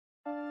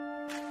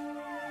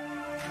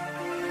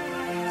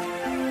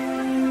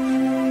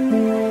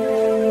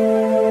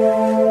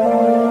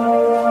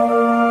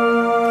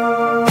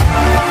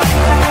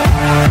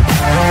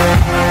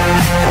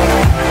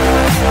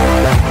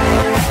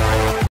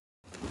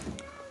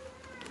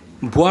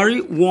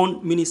Buhari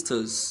warned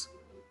ministers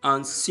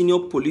and senior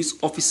police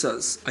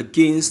officers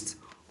against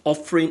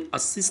offering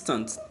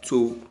assistance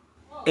to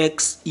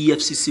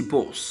ex-Efcc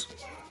boss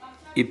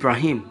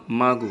Ibrahim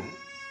Magu.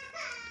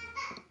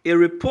 A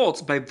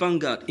report by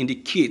Vanguard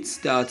indicates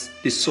that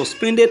the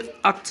suspended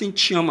acting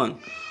chairman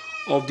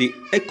of the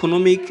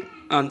Economic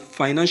and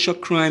Financial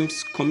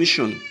Crimes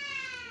Commission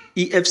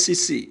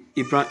 (EFCC),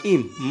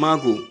 Ibrahim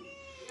Magu,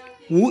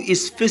 who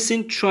is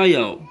facing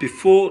trial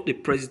before the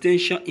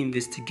Presidential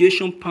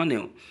Investigation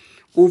Panel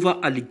over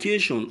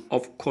allegations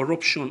of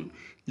corruption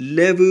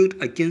leveled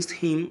against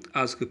him,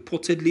 has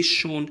reportedly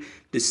shunned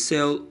the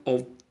cell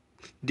of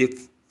the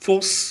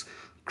Force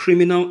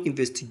Criminal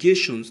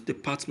Investigations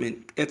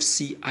Department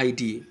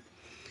 (FCID).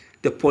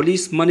 The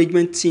police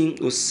management team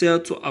was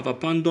said to have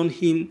abandoned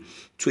him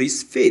to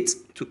his fate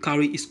to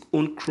carry his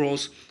own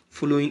cross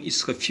following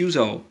his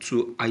refusal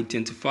to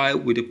identify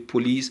with the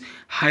police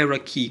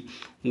hierarchy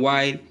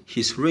while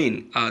his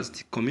reign as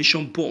the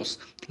commission boss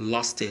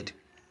lasted.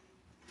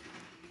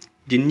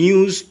 The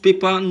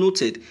newspaper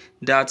noted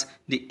that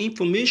the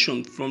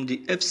information from the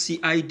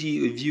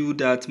FCID revealed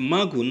that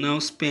Magu now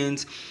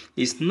spends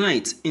his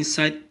nights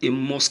inside a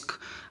mosque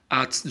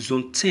at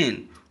Zone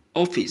 10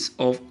 office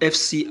of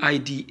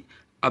FCID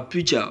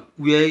Abuja,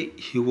 where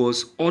he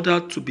was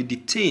ordered to be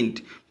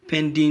detained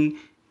pending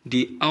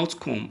the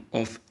outcome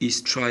of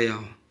his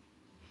trial.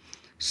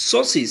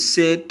 Sources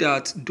said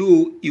that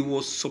though he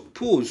was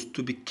supposed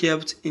to be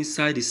kept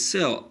inside the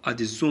cell at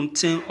the Zone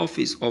 10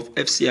 office of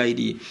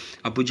FCID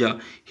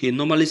Abuja, he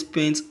normally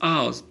spends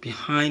hours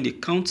behind the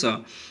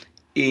counter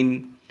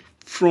in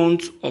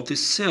front of the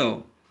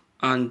cell.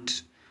 And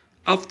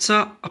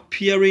after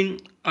appearing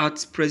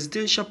at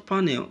presidential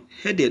panel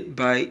headed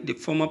by the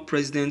former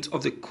president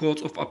of the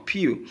Court of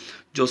Appeal,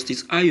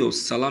 Justice Ayo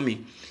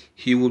Salami,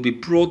 he will be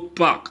brought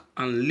back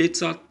and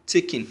later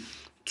taken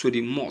to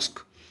the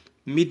mosque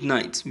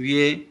midnight,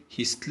 where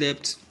he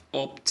slept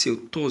up till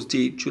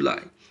Thursday,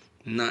 July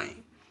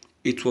 9.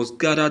 It was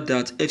gathered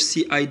that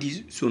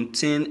FCID Zone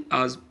 10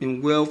 has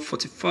been well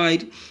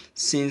fortified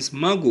since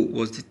Magu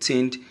was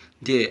detained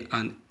there,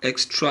 and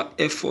extra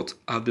effort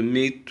have been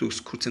made to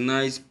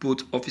scrutinize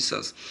both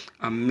officers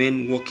and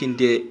men working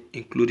there,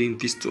 including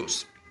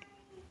visitors.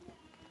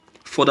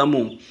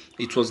 Furthermore,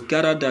 it was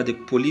gathered that the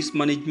police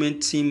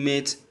management team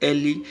met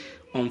early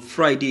on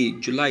Friday,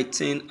 July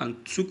 10,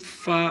 and took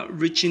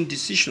far-reaching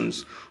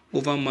decisions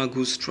over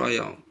Magu's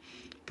trial.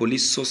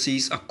 Police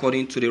sources,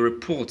 according to the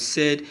report,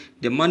 said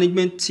the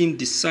management team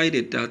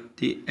decided that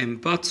the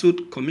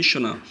embattled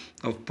commissioner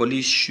of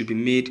police should be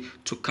made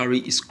to carry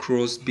his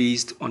cross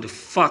based on the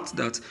fact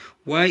that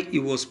while he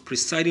was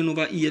presiding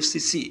over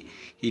EFCC,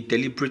 he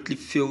deliberately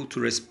failed to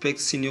respect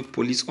senior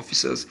police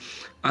officers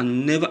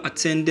and never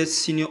attended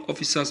senior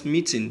officers'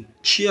 meeting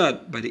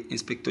chaired by the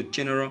Inspector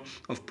General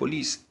of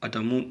Police,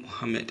 Adamu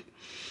Mohammed.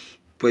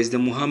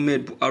 President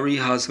Muhammad Buhari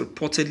has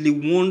reportedly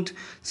warned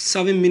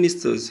serving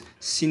ministers,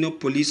 senior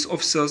police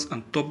officers,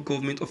 and top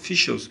government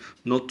officials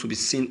not to be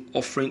seen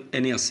offering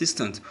any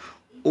assistance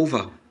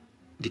over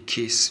the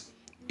case.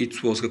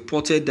 It was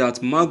reported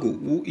that Magu,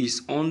 who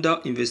is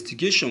under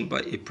investigation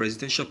by a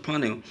presidential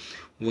panel,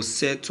 was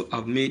said to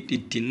have made the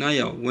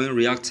denial when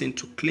reacting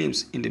to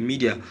claims in the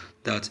media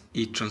that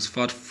he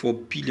transferred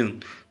 $4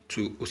 billion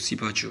to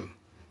Osibajo.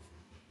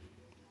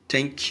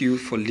 Thank you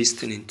for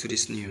listening to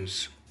this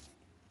news.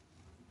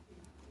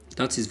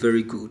 That is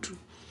very good.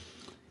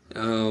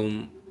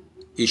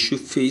 He should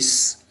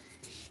face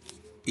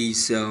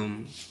his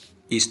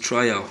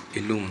trial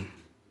alone.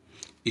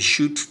 He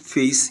should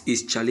face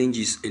his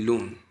challenges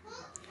alone.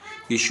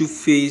 He should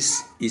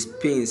face his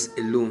pains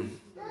alone.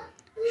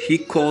 He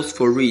calls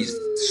for it,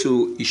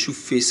 so he should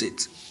face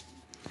it.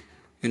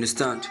 You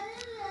understand?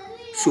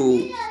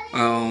 So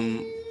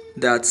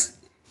that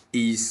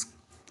is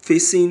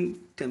facing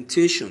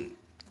temptation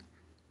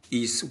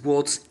is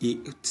what he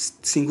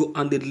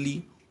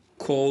single-handedly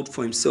called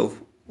for himself.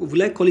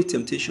 Will I call it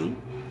temptation?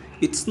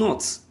 It's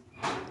not.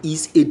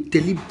 It's a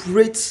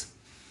deliberate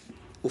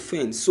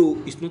offense, so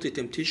it's not a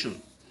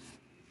temptation.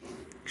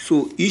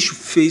 So he should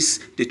face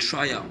the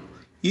trial.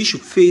 He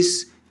should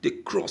face the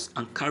cross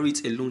and carry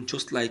it alone,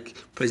 just like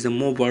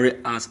President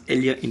Buhari has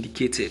earlier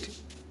indicated.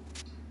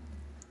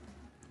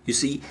 You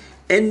see,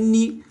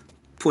 any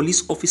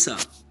police officer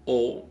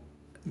or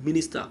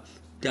minister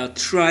that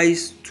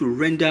tries to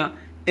render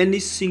any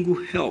single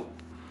help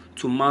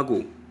to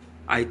Magu,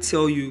 I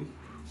tell you,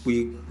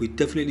 we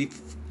definitely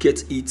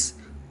get it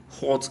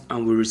hot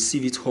and we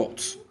receive it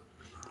hot.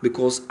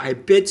 Because I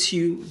bet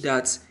you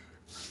that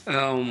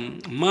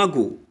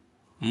Magu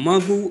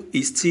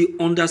is still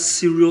under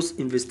serious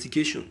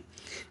investigation.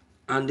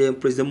 And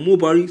President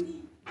Buhari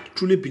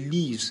truly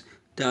believes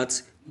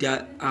that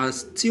there are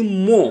still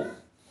more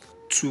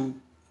to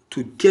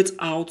get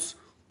out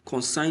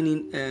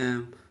concerning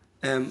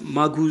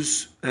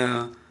Magu's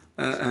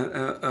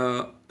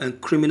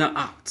criminal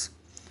act.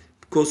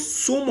 Because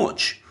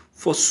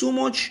for so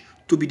much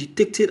to be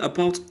detected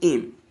about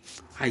him,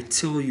 I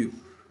tell you,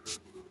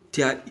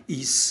 there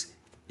is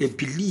a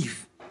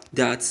belief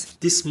that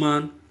this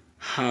man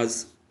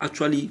has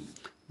actually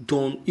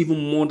done even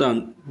more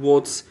than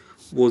what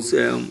was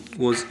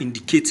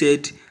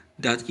indicated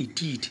that he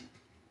did.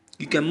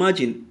 You can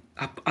imagine,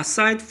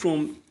 aside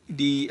from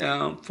the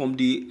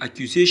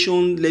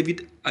accusation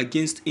levied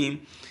against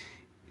him,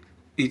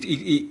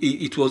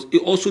 it was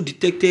also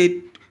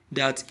detected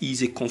that he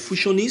is a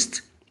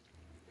Confucianist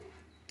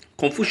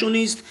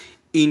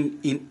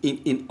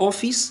in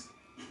office.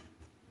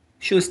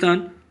 You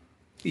understand?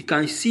 You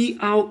can see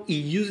how he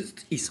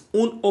used his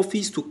own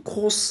office to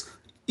cause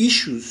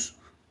issues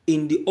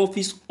in the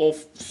office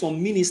of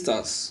some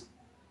ministers,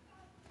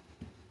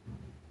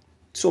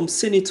 some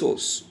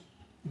senators,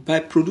 by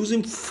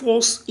producing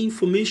false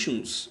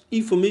informations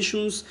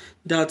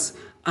that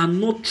are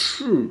not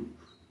true.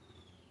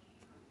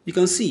 You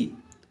can see.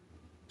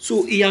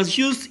 So he has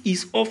used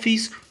his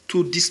office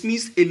to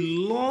dismiss a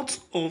lot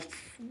of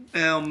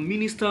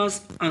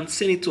ministers and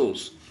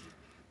senators,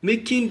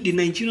 making the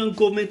Nigerian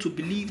government to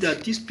believe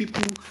that these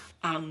people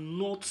are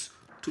not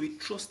to be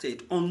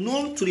trusted,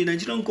 unknown to the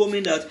Nigerian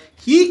government that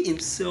he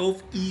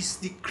himself is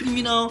the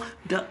criminal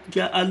that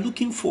they are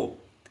looking for.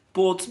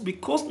 But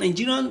because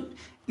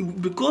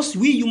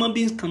we human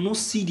beings cannot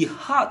see the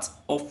heart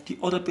of the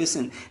other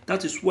person,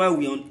 that is why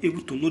we are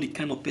unable to know the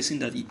kind of person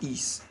that he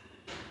is.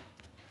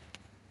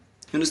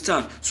 You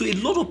understand? So a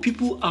lot of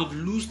people have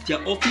lost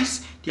their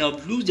office, they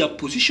have lost their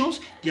positions,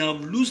 they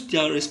have lost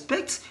their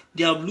respect,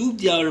 they have lost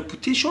their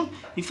reputation.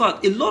 In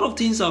fact, a lot of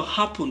things have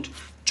happened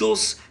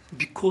just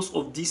because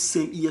of this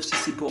same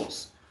EFCC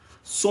boss.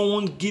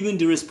 Someone given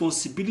the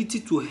responsibility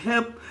to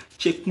help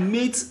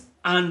checkmate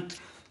and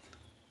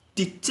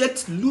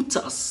detect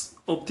looters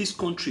of this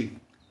country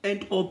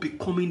end up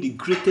becoming the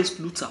greatest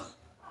looter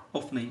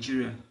of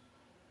Nigeria.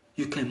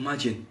 You can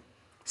imagine.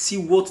 See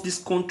what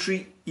this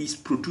country is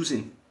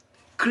producing.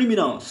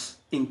 Criminals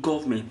in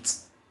government.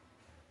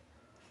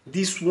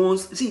 These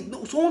ones, see,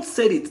 someone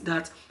said it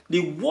that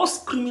the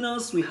worst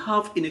criminals we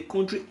have in a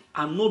country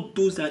are not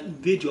those that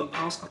invade your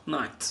house at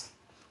night.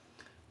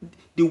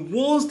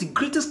 The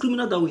greatest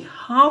criminals that we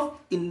have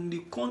in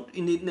the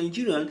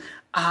Nigerian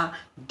are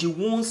the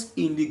ones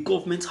in the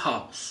government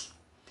house,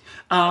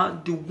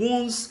 are the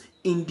ones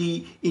in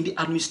the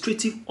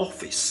administrative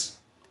office,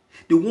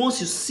 the ones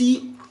you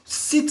see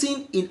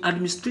sitting in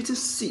administrative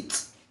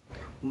seats,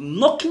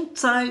 knocking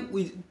tie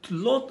with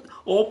lot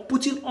or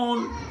putting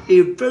on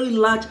a very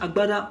large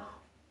agbada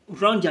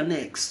around their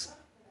necks.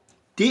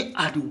 They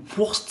are the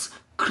worst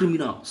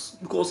criminals,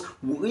 because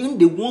when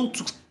they want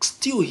to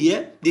steal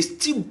here, they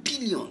steal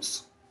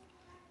billions.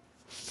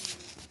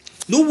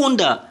 No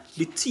wonder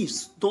the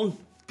thieves don't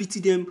pity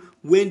them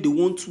when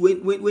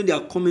they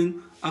are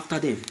coming after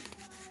them.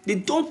 They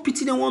don't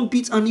pity them one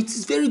bit, and it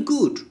is very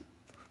good.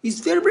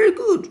 It's very, very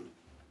good.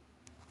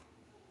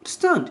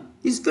 Understand?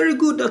 It's very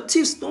good that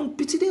thieves don't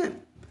pity them,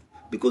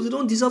 because they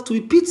don't deserve to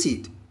be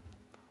pitied.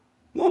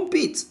 One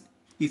bit.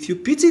 If you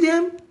pity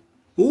them,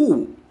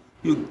 you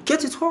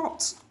get it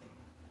hot.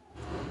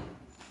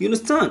 You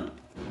understand?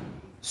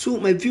 So,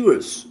 my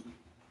viewers,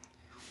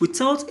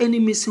 without any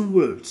missing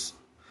words,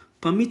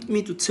 permit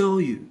me to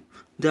tell you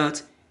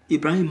that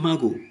Ibrahim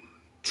Magu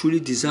truly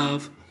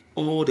deserves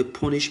all the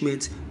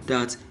punishment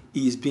that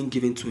is being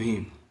given to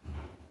him.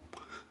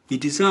 He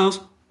deserves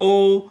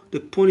all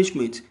the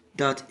punishment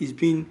that is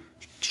being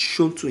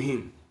shown to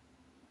him.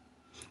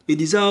 He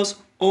deserves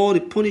all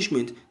the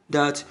punishment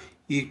that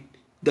he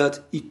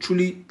has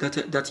truly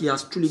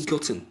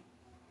gotten.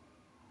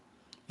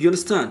 You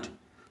understand?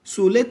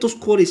 So let us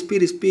call a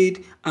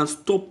spade and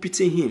stop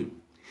pitying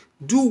him.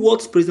 Do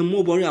what President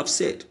Buhari have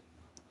said.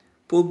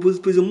 But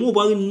President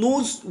Buhari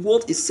knows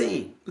what he's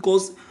saying,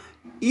 because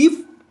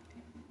if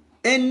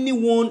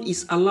anyone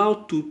is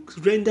allowed to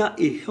render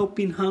a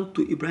helping hand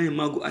to Ibrahim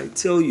Magu, I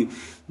tell you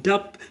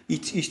that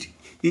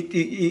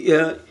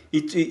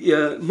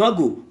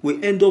Magu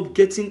will end up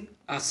getting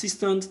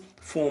assistance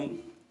from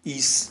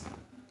his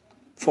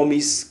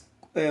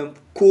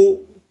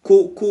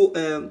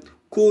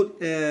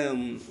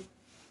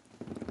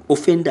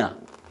offender,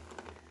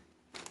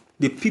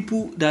 the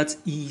people that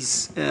he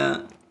is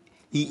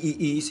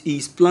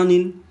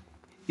planning,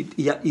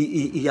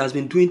 he has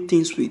been doing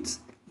things with,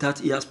 that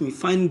he has been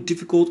finding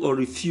difficult or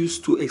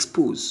refused to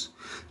expose.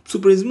 So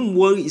President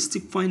Buhari is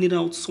still finding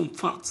out some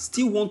facts,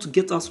 still want to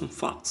get out some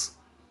facts.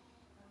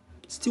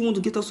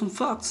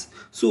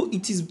 So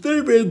it is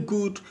very, very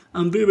good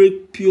and very, very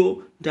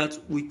pure that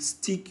we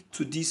stick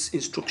to this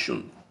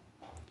instruction.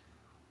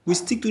 We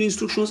stick to the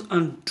instructions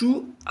and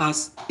do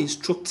as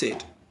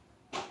instructed.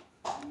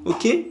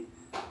 Okay?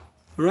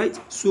 Right?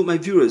 So my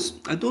viewers,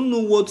 I don't know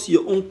what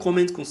your own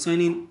comment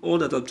concerning all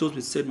that I've just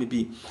been said may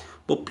be,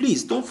 but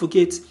please don't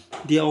forget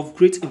they are of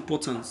great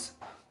importance.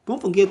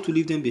 Don't forget to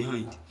leave them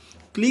behind.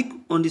 Click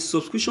on the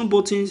subscription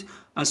buttons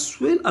as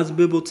well as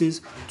bell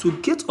buttons to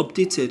get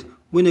updated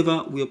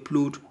whenever we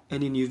upload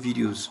any new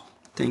videos.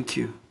 Thank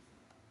you.